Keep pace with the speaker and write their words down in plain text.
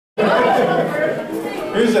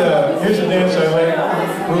Here's a dance I like.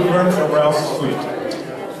 We learned from Ralph's Suite.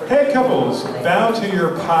 Hey couples, bow to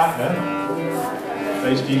your partner.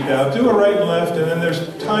 Nice deep bow. Do a right and left, and then there's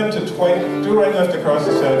time to do a right and left across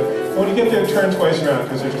the set. And when you get there, turn twice around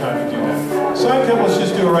because there's time to do that. Side couples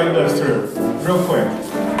just do a right and left through, real quick.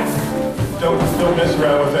 Don't mess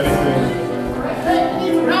around with anything.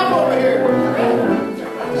 Hey, Ralph over here.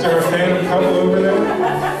 Is there a phantom couple over there?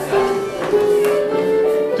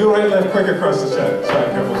 Do a right and left quick across the set.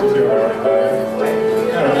 Side couples will do a right and left.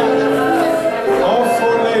 All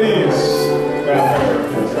four ladies.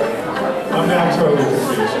 I'm now totally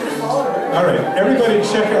confused. All right, everybody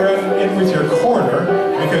check around in with your corner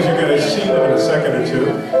because you're going to see them in a second or two.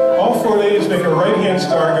 All four ladies make a right-hand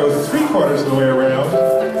star, go 3/4 of the way around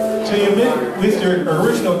till you meet with your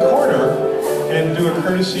original corner and do a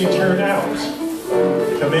courtesy turn out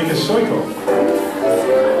to make a circle.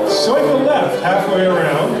 Circle left, halfway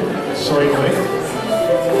around, circling,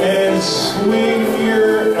 and swing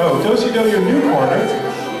your, do-si-do your new corner.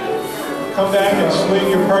 Come back and swing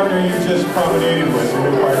your partner you just promenaded with, your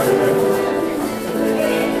new partner.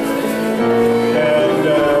 And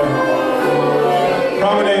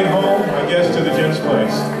promenade home, I guess, to the gents'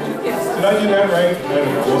 place. Did I do that right? I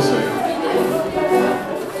don't know, we'll see.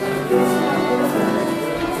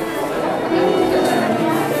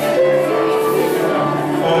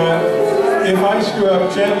 If I screw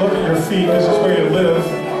up, Jen, look at your feet. This is where you live.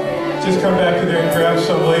 Just come back to there and grab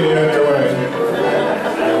some lady on your way.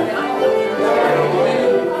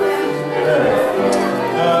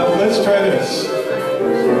 Let's try this.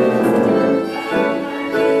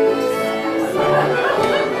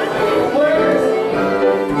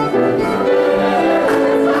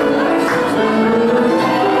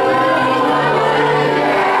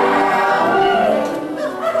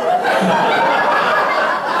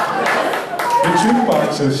 The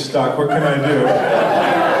jukebox is stuck. What can I do?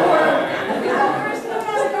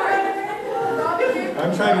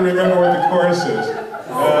 I'm trying to remember what the chorus is.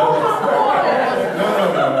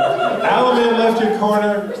 Alaman left your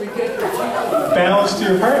corner, balance to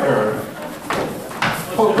your partner.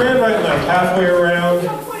 Pull grand right and left, halfway around.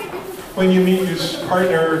 When you meet your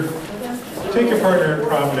partner, take your partner and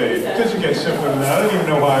promenade. It doesn't get simpler than that. I don't even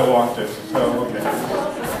know why I walked it, so okay.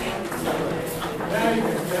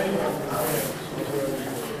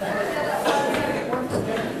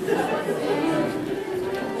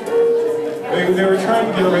 They were trying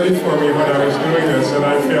to get ready for me when I was doing this, and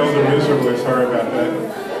I failed miserably. Sorry about that.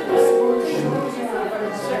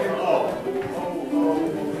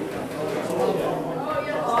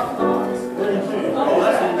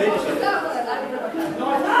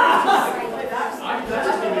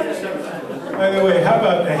 By the way, how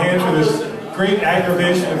about a hand for this great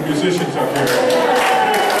aggravation of musicians up here?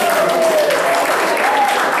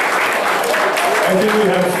 I think we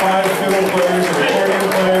have 5 fiddle players, an accordion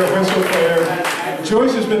player, a whistle player.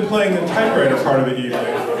 Joyce has been playing the typewriter part of the evening. In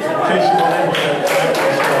case you wonder what that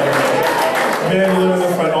mandolin in the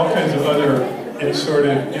front, all kinds of other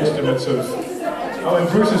assorted instruments of. Oh, and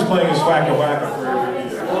Bruce is playing his wacka-wacka wherever he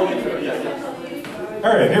is.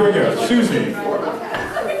 All right, here we go. Susie.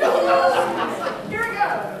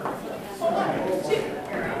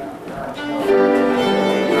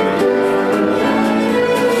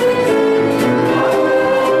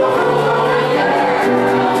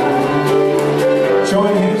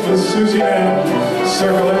 Join hands with Susie now.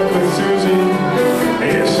 Circle up with Susie.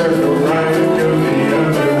 Make a circle right and go the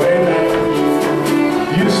other way back.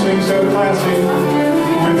 You swing so classy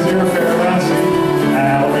with your fair lassie.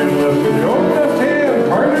 Alvin left with your left hand.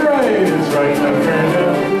 Partner right is right left hand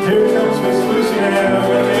up. Here comes Miss Lucy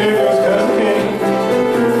now. And there goes Cousin King.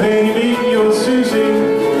 Then you meet your Susie.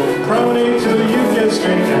 Promenade till you get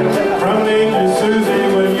straight down. Promenade your Susie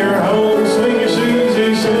when you're home. Swing your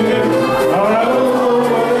Susie, swing it.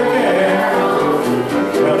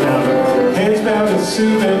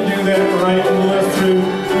 Sue, then do that right and left through.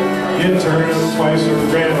 You turn them twice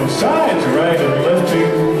around, sides right and left too.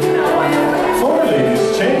 4 ladies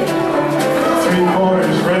chain, 3/4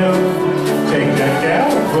 round. Take that gal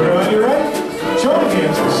and put her on your right. Join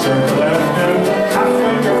hands and circle out now.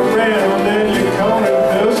 Halfway around, then you corner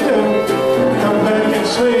those you know. Come back and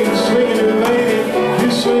swing, swing a new lady. You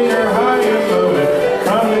swing her high and low.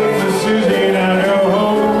 Promenade with Susie, now go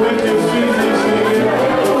home with your Susie singing.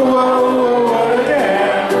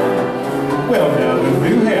 Well, now the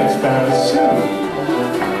new hand's bound to Sue.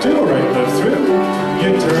 Do a right left through. You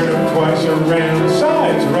turn them twice around,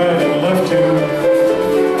 sides right and left too.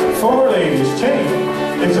 4 ladies chain.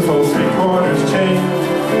 It's a full 3/4 chain.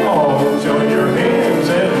 All join your hands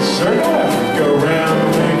and circle up. Go round,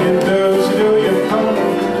 make it those do you come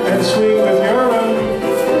and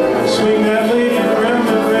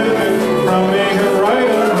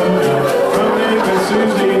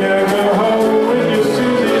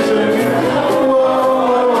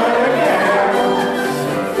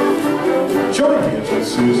Join hands with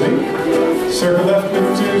Susie. Circle left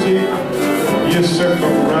with Susie. You circle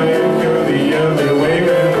right, go the other way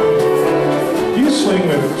round. You swing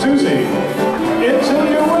with Susie until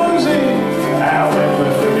you're woozy. Out and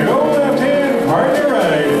left with your left hand, part your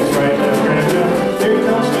right. It's right, left, grand down. Here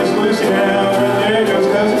comes Miss Lucy now, and there goes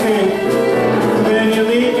Cousin Kate. Then you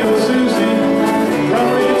lead your Susie,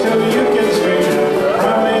 probably until you get straight.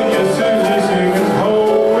 Probably your Susie singing,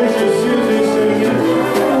 oh, with your Susie singing.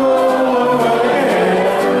 Whoa, yeah.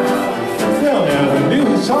 Well, now the new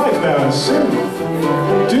side bow is soon.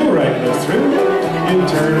 Do right and through. You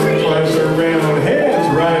turn twice around, heads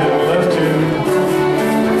right and left too.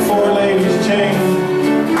 4 ladies chain,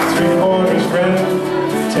 3/4 round.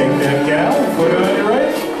 Take that gal, put it on your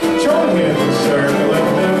right. Join hands and circle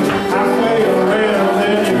left them halfway around.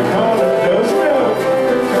 Then you call it does go.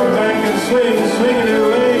 Come back and swing, swing it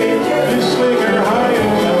away. You swing her high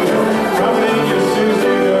and low. Promenade your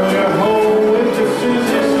Susie, go your home with your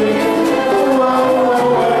Susie swing.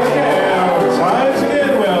 Sides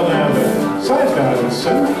again, well now the sides bow is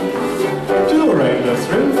soon. Do right and left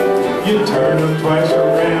through. You turn them twice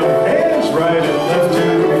around, hands right and left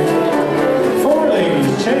too. 4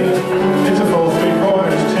 ladies chain, it's a full 3/4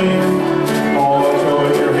 chain. All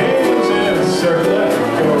join your hands and circle left,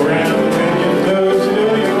 go around and then you nose to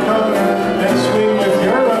your corner and swing with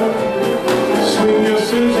your own. Swing your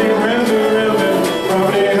Susie round and round and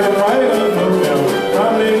promenade her right on the hill.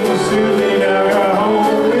 Promenade with Susie, now go home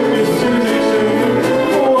with your Susie singing.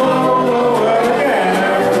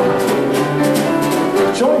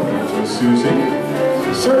 Join hands with Susie,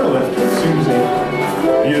 circle left with Susie.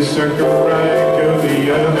 You circle right, go the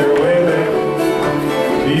other way then.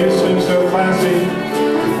 You swing so classy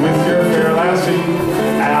with your fair lassie.